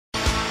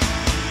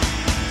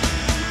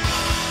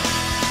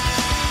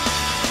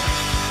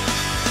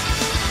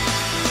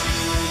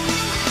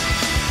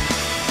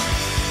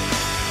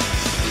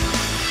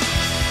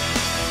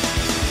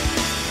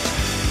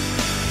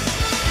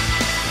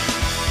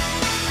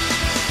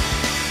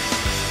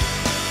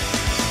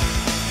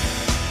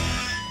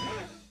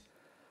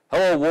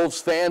Hello, Wolves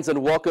fans,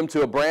 and welcome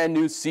to a brand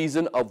new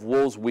season of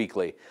Wolves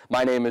Weekly.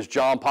 My name is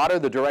John Potter,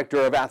 the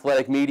Director of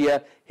Athletic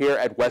Media here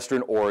at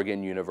Western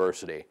Oregon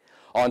University.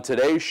 On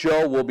today's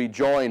show, we'll be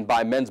joined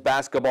by men's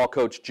basketball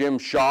coach Jim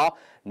Shaw,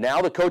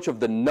 now the coach of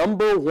the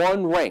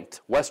 #1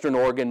 ranked Western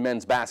Oregon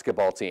men's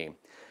basketball team.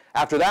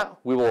 After that,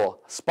 we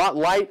will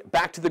spotlight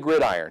back to the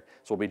gridiron.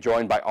 So we'll be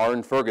joined by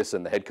Arne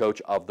Ferguson, the head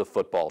coach of the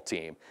football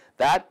team.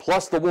 That,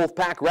 plus the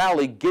Wolfpack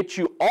Rally, gets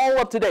you all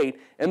up to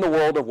date in the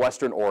world of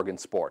Western Oregon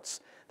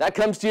sports. That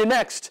comes to you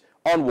next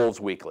on Wolves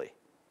Weekly.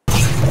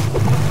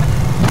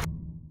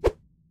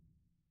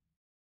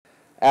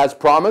 As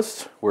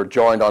promised, we're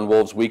joined on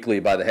Wolves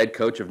Weekly by the head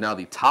coach of now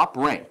the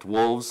top-ranked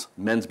Wolves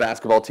men's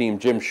basketball team,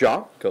 Jim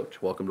Shaw.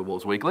 Coach, welcome to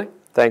Wolves Weekly.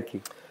 Thank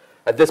you.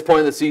 At this point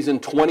in the season,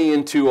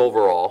 20-2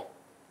 overall,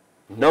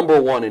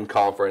 #1 in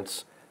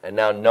conference, and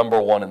now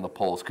 #1 in the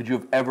polls. Could you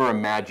have ever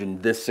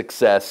imagined this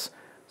success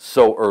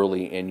so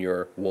early in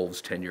your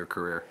Wolves tenure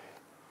career?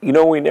 You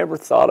know, we never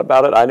thought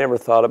about it. I never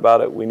thought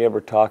about it. We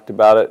never talked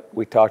about it.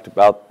 We talked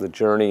about the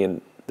journey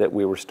and that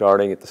we were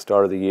starting at the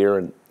start of the year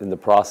and in the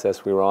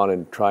process we were on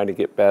and trying to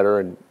get better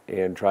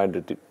and trying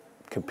to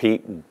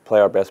compete and play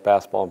our best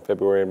basketball in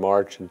February and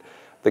March. And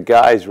the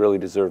guys really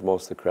deserve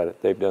most of the credit.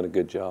 They've done a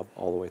good job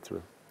all the way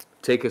through.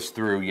 Take us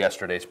through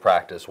yesterday's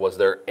practice. Was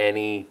there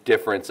any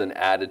difference in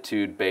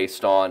attitude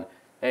based on,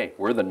 hey,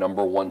 we're the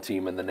 #1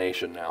 team in the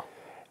nation now?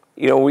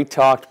 You know, we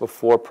talked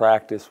before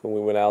practice when we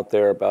went out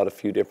there about a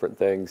few different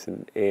things,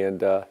 and you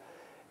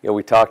know,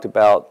 we talked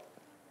about,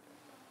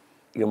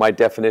 you know, my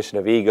definition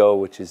of ego,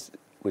 which is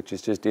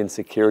just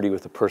insecurity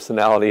with a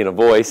personality and a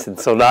voice, and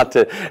so not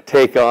to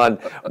take on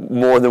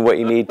more than what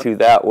you need to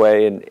that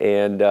way,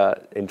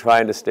 and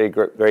trying to stay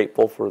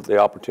grateful for the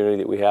opportunity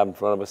that we have in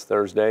front of us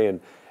Thursday,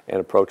 and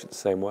approach it the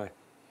same way.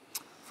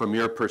 From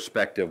your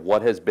perspective,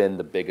 what has been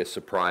the biggest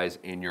surprise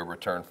in your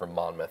return from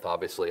Monmouth?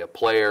 Obviously a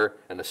player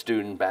and a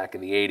student back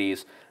in the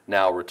 80s,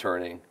 now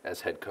returning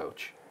as head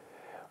coach.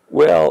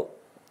 Well,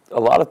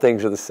 a lot of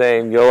things are the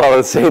same. You know, a lot of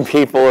the same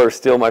people are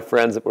still my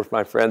friends that were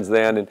my friends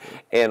then,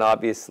 and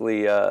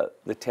obviously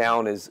the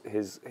town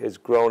has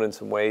grown in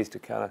some ways to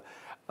kind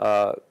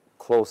of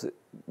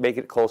make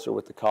it closer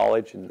with the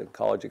college and the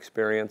college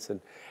experience,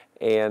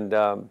 and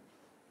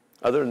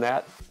other than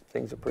that,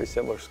 things are pretty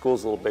similar.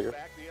 School's a little bigger.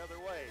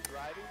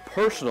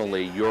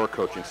 Personally, your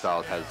coaching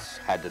style has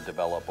had to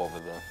develop over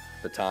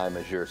the time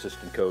as your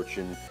assistant coach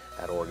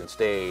at Oregon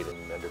State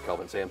and under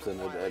Kelvin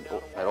Sampson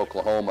at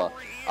Oklahoma.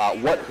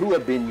 Who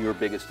have been your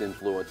biggest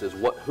influences?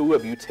 Who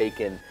have you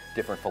taken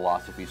different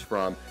philosophies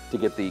from to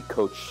get the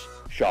Coach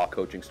Shaw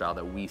coaching style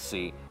that we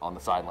see on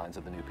the sidelines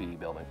of the new PD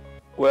building?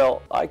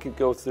 Well, I could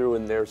go through,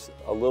 and there's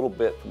a little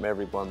bit from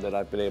everyone that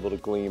I've been able to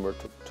glean or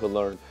to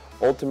learn.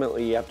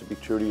 Ultimately, you have to be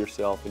true to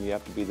yourself, and you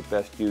have to be the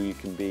best you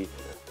can be.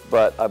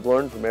 But I've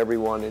learned from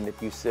everyone, and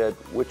if you said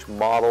which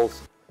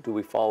models do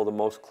we follow the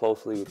most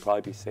closely, it would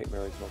probably be St.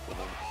 Mary's in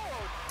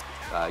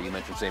Oklahoma. You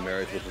mentioned St.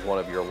 Mary's, which was one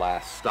of your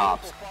last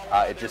stops.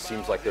 It just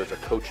seems like there's a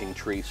coaching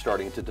tree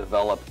starting to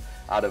develop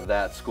out of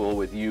that school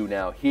with you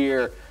now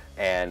here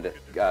and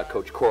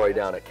Coach Croy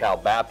down at Cal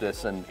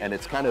Baptist, and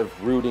it's kind of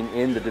rooting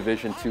in the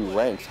Division II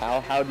ranks.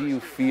 How do you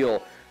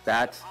feel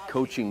that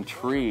coaching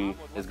tree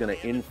is going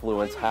to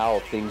influence how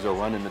things are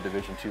run in the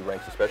Division II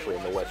ranks, especially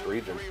in the West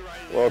region?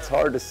 Well, it's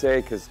hard to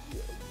say because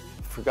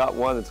I forgot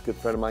one that's a good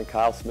friend of mine,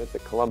 Kyle Smith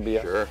at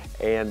Columbia. Sure.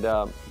 And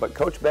but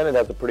Coach Bennett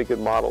has a pretty good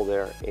model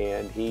there,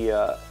 and he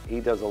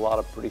does a lot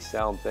of pretty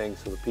sound things.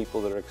 So the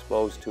people that are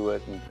exposed to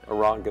it, and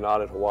Ron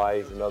Gannat at Hawaii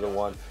is another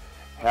one,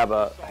 have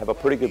a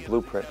pretty good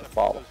blueprint to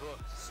follow.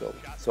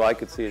 So I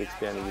could see it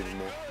expanding even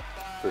more.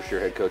 For sure,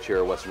 head coach here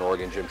at Western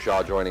Oregon, Jim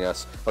Shaw, joining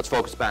us. Let's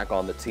focus back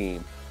on the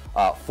team.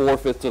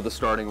 4/5 of the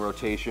starting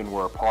rotation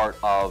were a part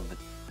of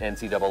the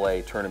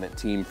NCAA tournament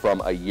team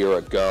from a year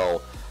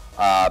ago.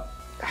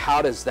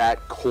 How does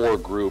that core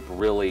group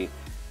really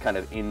kind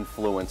of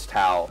influenced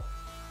how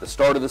the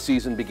start of the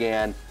season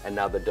began and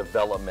now the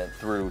development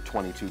through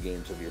 22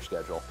 games of your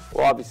schedule?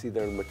 Well, obviously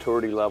their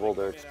maturity level,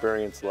 their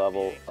experience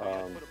level.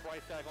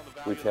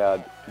 We've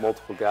had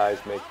multiple guys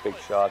make big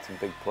shots and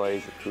big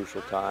plays at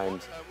crucial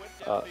times,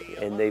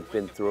 and they've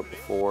been through it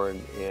before,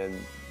 and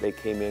they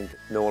came in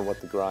knowing what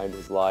the grind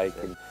was like,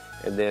 and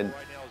then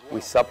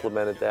we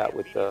supplemented that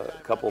with a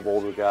couple of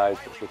older guys,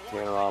 with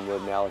Tanner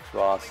Omelet and Alex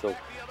Ross.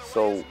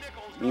 So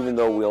even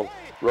though we'll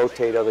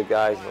rotate other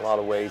guys in a lot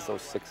of ways,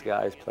 those 6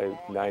 guys play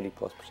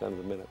 90+% of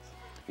the minutes.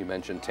 You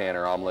mentioned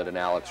Tanner Omelet and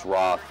Alex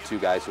Ross, 2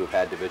 guys who have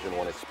had Division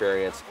I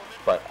experience,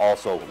 but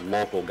also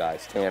local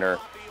guys. Tanner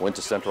went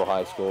to Central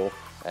High School,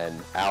 and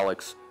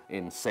Alex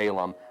in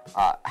Salem.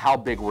 How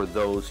big were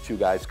those 2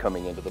 guys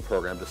coming into the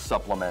program to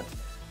supplement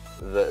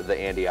the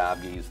Andy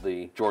Abgees,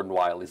 the Jordan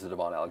Wileys, the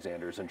Devon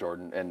Alexanders, and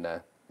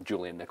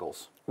Julian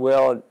Nichols?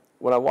 Well,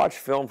 when I watched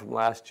film from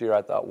last year,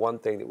 I thought one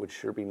thing that would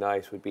sure be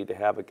nice would be to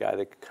have a guy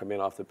that could come in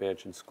off the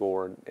bench and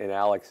score. And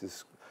Alex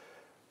is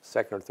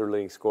second or third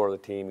leading scorer of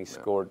the team. He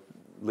scored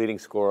leading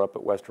scorer up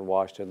at Western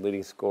Washington,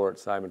 leading scorer at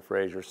Simon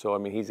Fraser. So I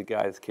mean, he's a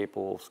guy that's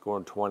capable of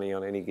scoring 20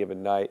 on any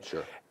given night.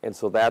 Sure. And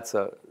so that's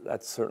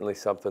certainly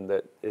something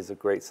that is a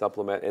great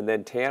supplement. And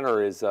then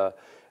Tanner is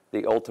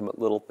the ultimate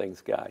little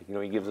things guy. You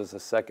know, he gives us a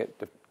second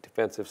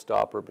defensive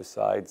stopper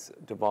besides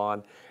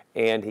Devon,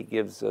 and he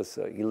gives us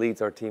he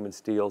leads our team in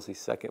steals. He's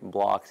second in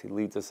blocks. He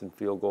leads us in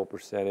field goal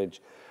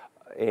percentage,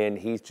 and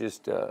he's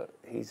just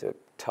he's a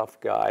tough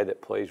guy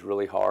that plays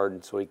really hard.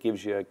 And so he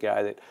gives you a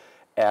guy that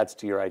adds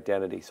to your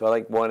identity. So I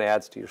think one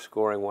adds to your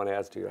scoring, one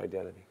adds to your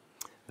identity.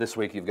 This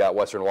week you've got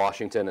Western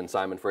Washington and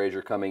Simon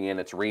Fraser coming in.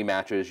 It's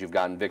rematches. You've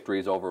gotten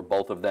victories over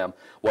both of them.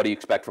 What do you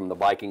expect from the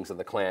Vikings and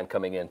the Clan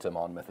coming into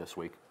Monmouth this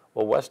week?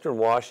 Well, Western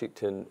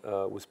Washington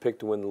was picked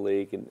to win the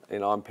league,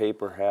 and on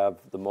paper have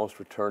the most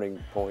returning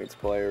points,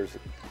 players,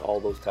 all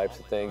those types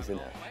of things, and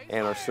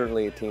are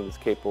certainly a team that's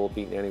capable of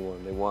beating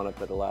anyone. They won up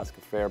at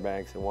Alaska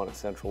Fairbanks and won at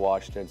Central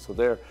Washington, so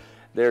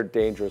they're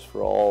dangerous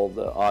for all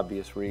the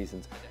obvious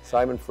reasons.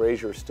 Simon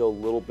Fraser is still a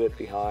little bit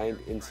behind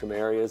in some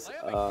areas.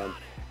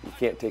 You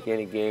can't take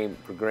any game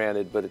for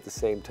granted, but at the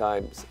same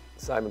time,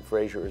 Simon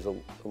Fraser is a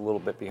little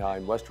bit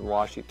behind. Western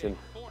Washington,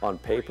 on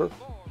paper,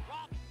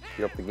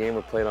 if the game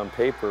were played on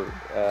paper,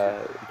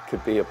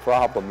 could be a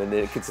problem, and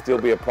it could still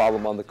be a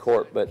problem on the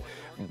court. But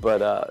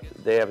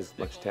they have as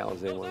much talent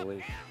as anyone in the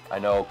league. I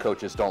know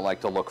coaches don't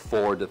like to look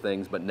forward to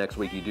things, but next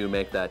week you do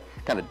make that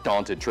kind of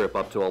daunted trip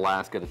up to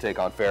Alaska to take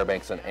on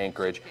Fairbanks and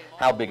Anchorage.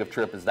 How big of a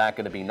trip is that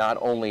going to be, not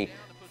only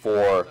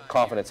for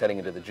confidence heading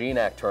into the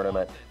GNAC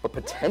tournament, but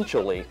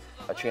potentially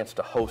a chance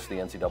to host the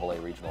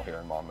NCAA Regional here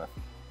in Monmouth?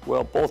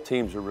 Well, both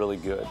teams are really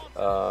good.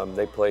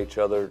 They play each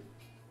other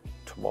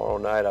tomorrow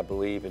night, I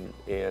believe,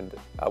 and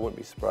I wouldn't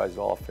be surprised at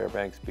all if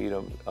Fairbanks beat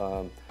them.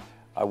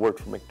 I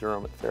worked for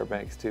McDermott at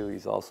Fairbanks too.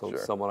 He's also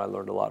someone I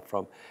learned a lot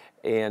from.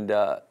 And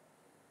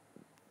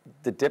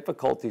the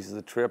difficulties of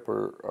the trip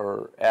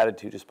are added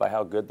to just by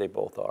how good they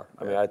both are.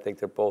 I mean, I think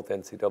they're both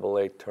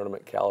NCAA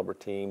tournament caliber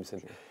teams,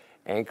 and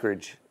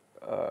Anchorage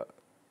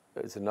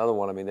is another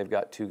one. I mean, they've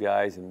got two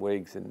guys in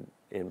Wiggs and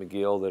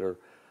McGill that are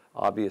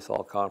obvious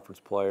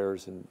all-conference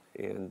players,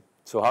 and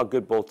so how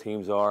good both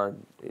teams are,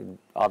 and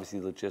obviously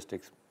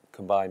logistics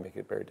combined make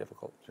it very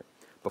difficult. Sure.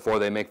 Before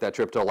they make that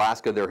trip to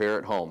Alaska, they're here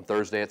at home.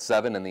 Thursday at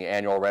 7 in the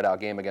annual Red-Out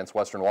game against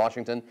Western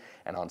Washington,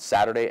 and on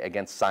Saturday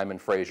against Simon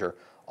Fraser,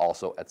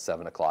 also at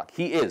 7 o'clock.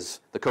 He is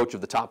the coach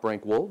of the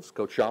top-ranked Wolves.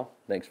 Coach Shaw,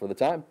 thanks for the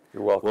time.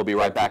 You're welcome. We'll be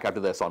right back after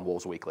this on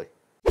Wolves Weekly.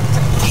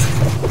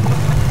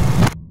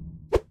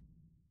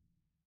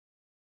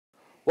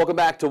 Welcome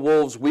back to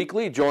Wolves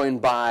Weekly, joined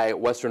by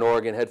Western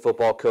Oregon head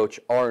football coach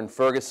Arne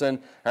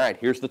Ferguson. All right,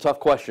 here's the tough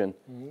question.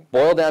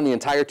 Boil down the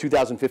entire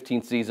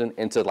 2015 season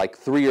into like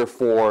 3 or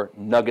 4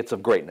 nuggets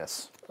of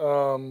greatness.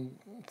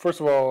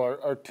 First of all,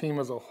 our team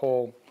as a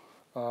whole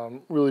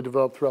really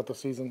developed throughout the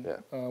season.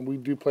 Yeah. We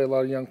do play a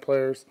lot of young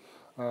players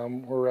where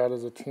we're at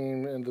as a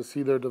team, and to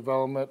see their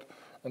development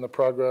and the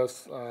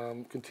progress,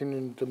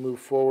 continuing to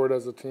move forward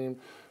as a team,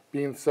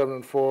 being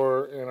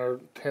 7-4 in our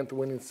 10th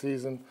winning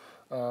season.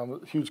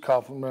 Huge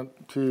compliment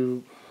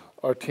to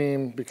our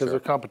team because their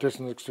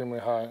competition is extremely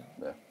high.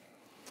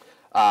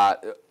 Yeah.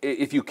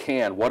 If you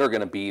can, what are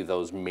going to be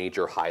those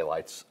major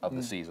highlights of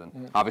the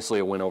season? Obviously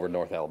a win over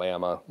North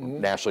Alabama,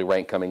 nationally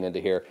ranked coming into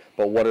here,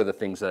 but what are the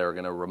things that are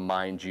going to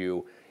remind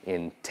you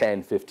in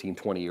 10, 15,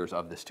 20 years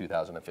of this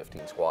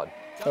 2015 squad?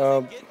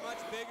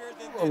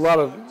 A lot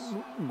of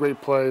great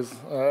plays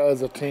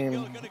as a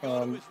team.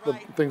 The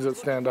things that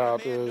stand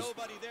out is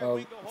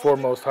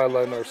foremost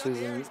highlighting our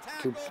season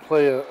to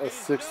play a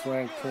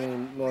 6th-ranked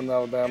team, Northern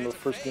Alabama, the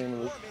first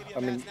game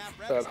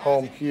at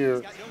home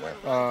here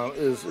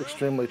is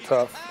extremely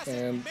tough,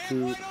 and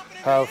to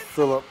have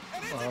Phillip,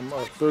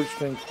 our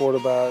 3rd-string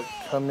quarterback,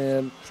 come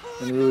in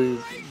and really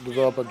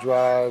develop a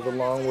drive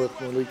along with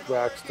Malik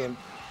Braxton,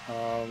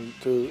 and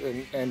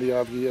Andy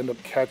Obge end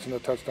up catching a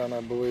touchdown,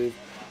 I believe.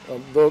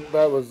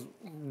 That was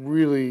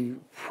really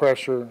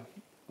pressure,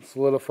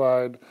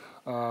 solidified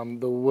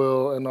the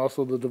will, and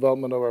also the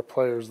development of our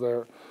players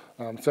there.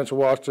 Central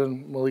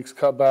Washington, Malik's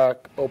cutback,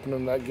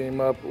 opening that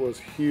game up was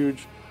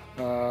huge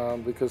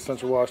because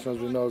Central Washington,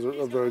 as we know, is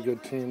a very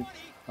good team.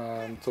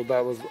 So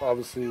that was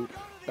obviously,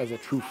 as a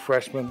true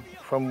freshman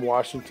from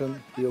Washington,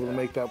 to be able to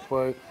make that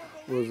play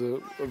was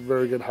a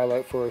very good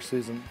highlight for our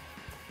season.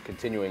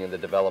 Continuing in the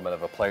development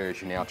of a player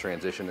as you now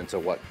transition into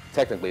what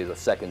technically is a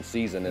 2nd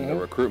season in the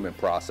recruitment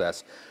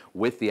process,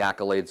 with the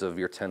accolades of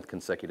your 10th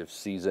consecutive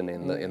season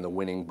in the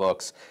winning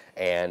books,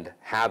 and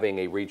having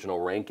a regional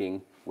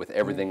ranking with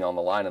everything on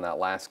the line in that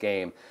last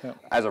game.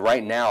 As of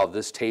right now,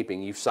 this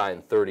taping, you've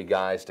signed 30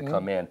 guys to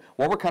come in.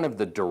 What were kind of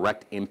the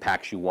direct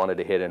impacts you wanted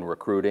to hit in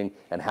recruiting,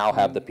 and how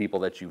have the people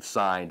that you've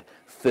signed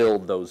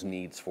filled those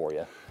needs for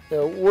you?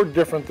 Yeah, we're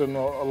different than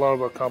a lot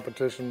of our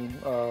competition.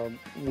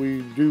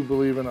 We do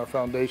believe in our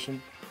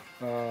foundation.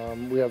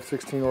 We have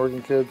 16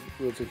 Oregon kids.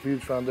 It's a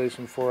huge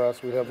foundation for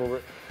us. We have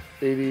over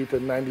 80 to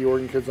 90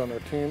 Oregon kids on our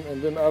team.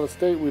 And then out of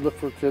state, we look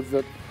for kids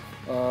that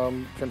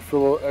can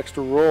fill an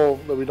extra role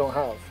that we don't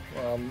have.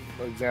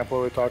 For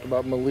example, we talked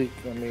about Malik,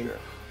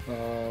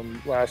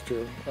 last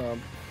year.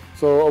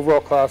 So overall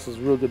class is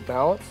real good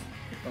balance.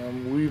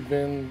 We've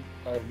been,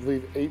 I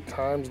believe, 8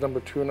 times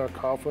 #2 in our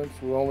conference.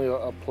 We're only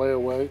a play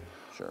away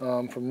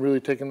from really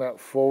taking that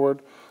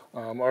forward.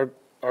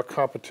 Our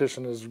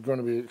competition is going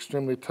to be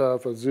extremely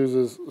tough.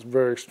 Azusa's is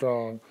very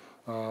strong.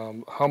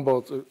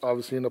 Humboldt's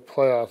obviously in the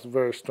playoffs,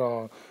 very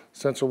strong.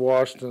 Central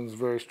Washington's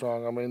very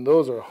strong. I mean,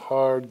 those are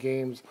hard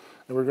games,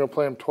 and we're going to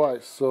play them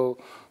twice. So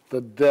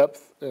the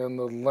depth and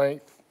the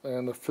length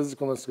and the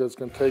physicalness that it's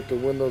going to take to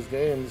win those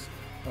games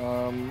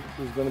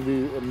is going to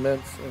be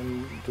immense,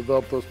 and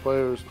develop those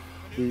players.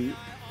 We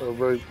are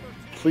very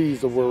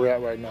pleased of where we're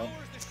at right now.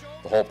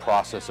 The whole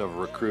process of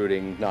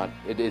recruiting,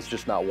 it's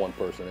just not one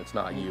person, it's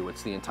not you,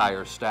 it's the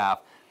entire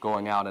staff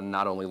going out and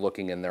not only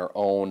looking in their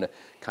own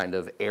kind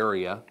of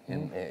area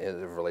as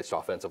it relates to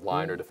offensive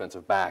line or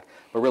defensive back,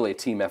 but really a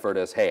team effort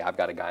as, hey, I've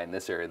got a guy in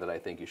this area that I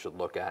think you should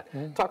look at.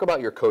 Talk about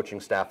your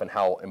coaching staff and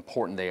how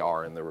important they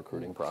are in the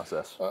recruiting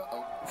process.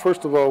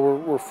 First of all,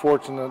 we're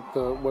fortunate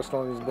that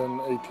Western Oregon has been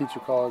a teacher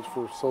college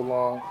for so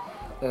long,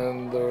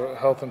 and their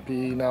health and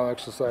PE, now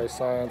exercise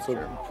science,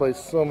 have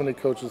placed so many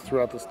coaches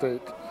throughout the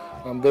state.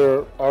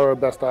 They're our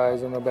best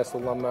eyes and our best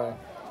alumni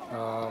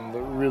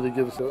that really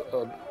gives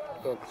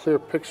a clear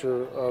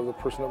picture of the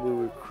person that we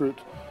recruit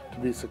to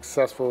be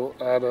successful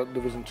at a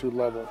Division II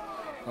level.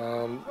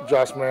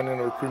 Josh Manning,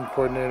 our recruiting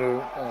coordinator,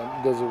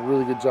 does a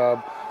really good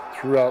job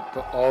throughout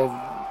all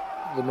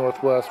of the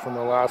Northwest, from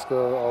Alaska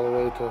all the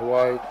way to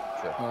Hawaii.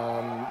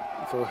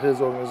 So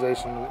his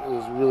organization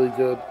is really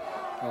good.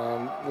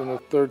 Then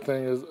the third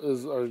thing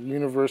is our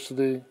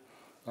university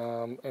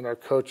and our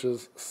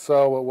coaches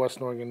sell what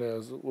Western Oregon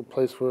is, a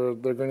place where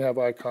they're going to have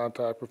eye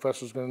contact,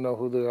 professors are going to know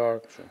who they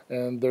are,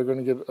 and they're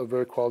going to get a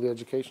very quality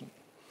education.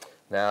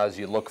 Now, as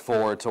you look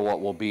forward to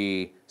what will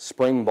be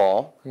spring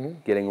ball,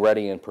 getting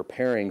ready and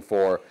preparing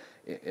for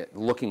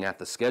looking at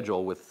the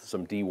schedule with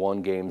some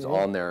D1 games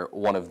on there,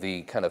 one of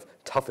the kind of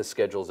toughest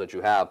schedules that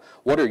you have,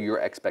 what are your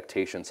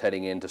expectations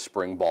heading into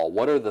spring ball?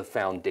 What are the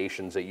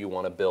foundations that you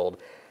want to build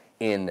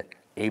in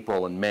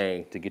April and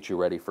May to get you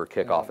ready for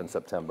kickoff in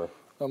September?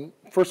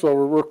 First of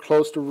all, we're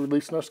close to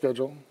releasing our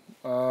schedule.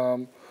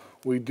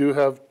 We do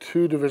have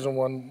 2 Division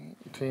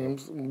I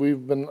teams.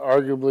 We've been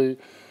arguably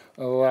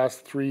the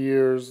last 3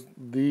 years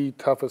the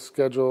toughest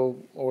schedule,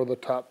 or the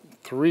top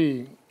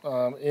 3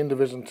 in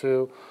Division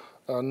II.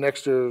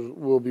 Next year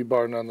will be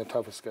bar none the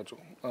toughest schedule.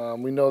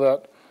 We know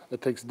that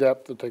it takes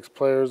depth, it takes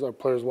players. Our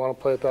players want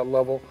to play at that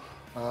level,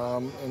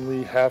 and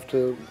we have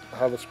to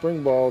have a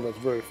spring ball that's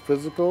very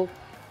physical,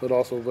 but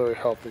also very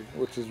healthy,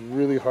 which is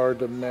really hard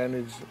to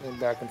manage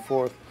back and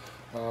forth,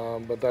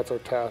 but that's our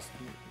task,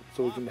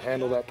 so we can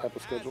handle that type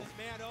of schedule.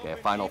 Okay,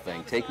 final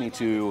thing, take me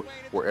to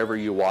wherever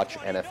you watch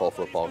NFL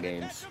football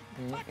games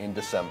in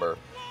December.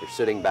 You're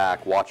sitting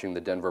back watching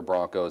the Denver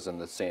Broncos and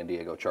the San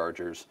Diego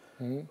Chargers.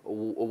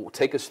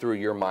 Take us through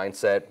your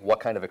mindset. What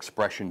kind of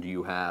expression do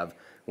you have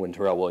when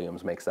Terrell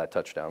Williams makes that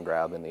touchdown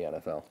grab in the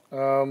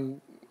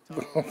NFL?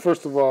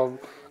 First of all,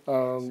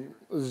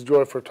 this is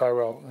joy for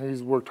Tyrell.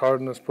 He's worked hard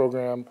in this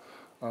program.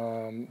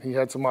 He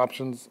had some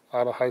options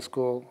out of high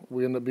school.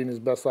 We ended up being his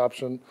best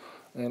option,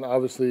 and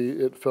obviously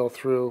it fell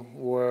through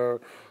where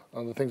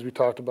the things we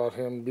talked about,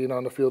 him being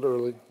on the field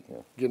early,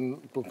 getting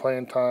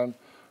playing time,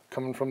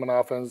 coming from an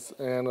offense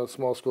and a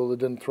small school that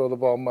didn't throw the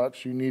ball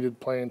much, you needed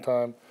playing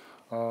time,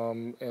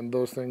 and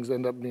those things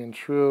end up being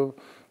true.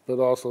 But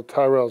also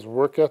Tyrell's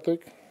work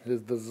ethic,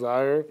 his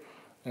desire,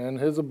 and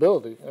his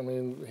ability. I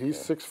mean, he's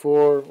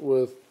 6'4",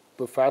 with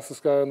the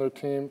fastest guy on their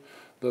team,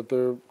 that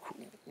their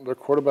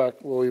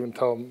quarterback will even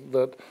tell him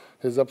that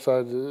his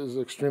upside is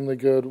extremely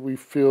good. We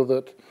feel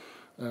that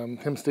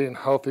him staying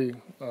healthy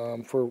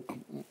for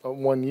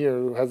 1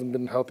 year, hasn't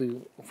been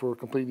healthy for a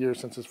complete year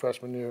since his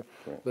freshman year,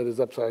 that his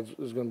upside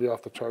is going to be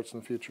off the charts in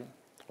the future.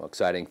 Well,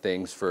 exciting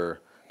things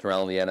for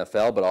Terrell in the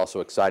NFL, but also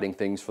exciting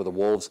things for the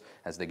Wolves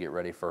as they get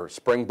ready for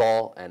spring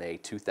ball and a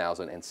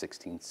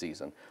 2016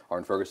 season.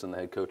 Arne Ferguson, the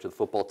head coach of the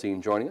football team,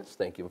 joining us.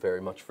 Thank you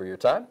very much for your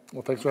time.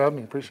 Well, thanks for having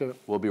me. Appreciate it.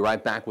 We'll be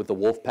right back with the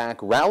Wolfpack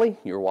Rally.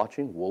 You're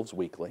watching Wolves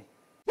Weekly.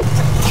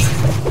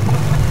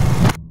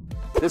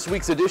 This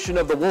week's edition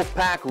of the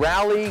Wolfpack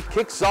Rally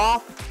kicks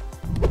off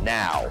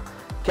now.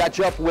 Catch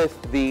up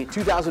with the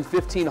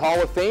 2015 Hall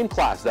of Fame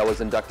class that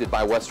was inducted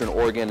by Western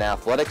Oregon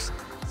Athletics.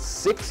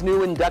 6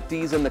 new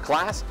inductees in the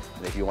class,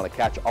 and if you want to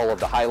catch all of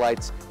the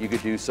highlights, you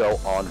could do so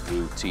on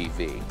Blue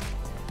TV.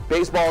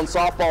 Baseball and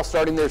softball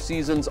starting their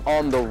seasons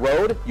on the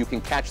road. You can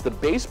catch the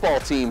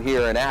baseball team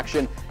here in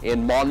action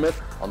in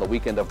Monmouth on the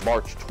weekend of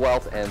March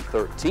 12th and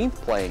 13th,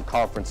 playing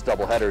conference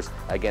doubleheaders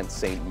against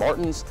St.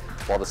 Martin's,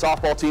 while the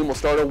softball team will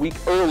start a week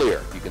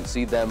earlier. You can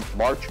see them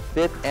March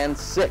 5th and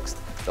 6th.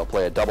 They'll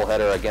play a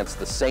doubleheader against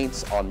the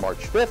Saints on March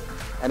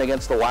 5th and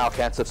against the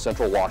Wildcats of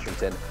Central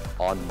Washington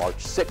on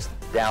March 6th.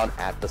 down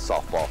at the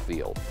softball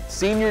field.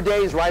 Senior Day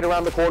is right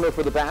around the corner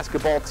for the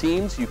basketball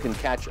teams. You can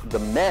catch the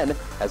men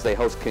as they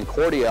host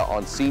Concordia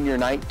on senior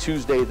night,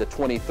 Tuesday the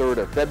 23rd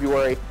of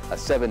February, a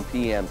 7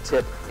 p.m.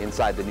 tip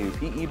inside the new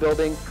PE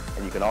building.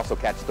 And you can also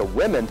catch the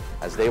women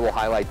as they will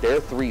highlight their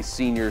 3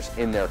 seniors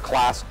in their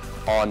class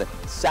on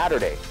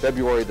Saturday,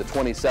 February the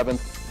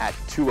 27th at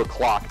 2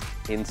 o'clock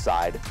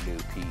inside new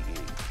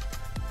PE.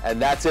 And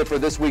that's it for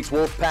this week's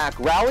Wolfpack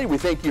Rally. We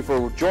thank you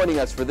for joining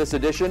us for this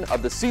edition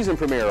of the season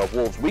premiere of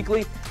Wolves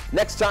Weekly.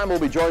 Next time, we'll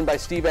be joined by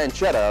Steve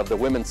Anchetta of the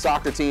women's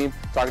soccer team,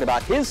 talking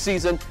about his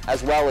season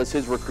as well as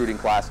his recruiting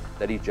class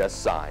that he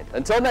just signed.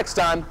 Until next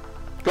time,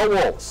 go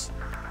Wolves!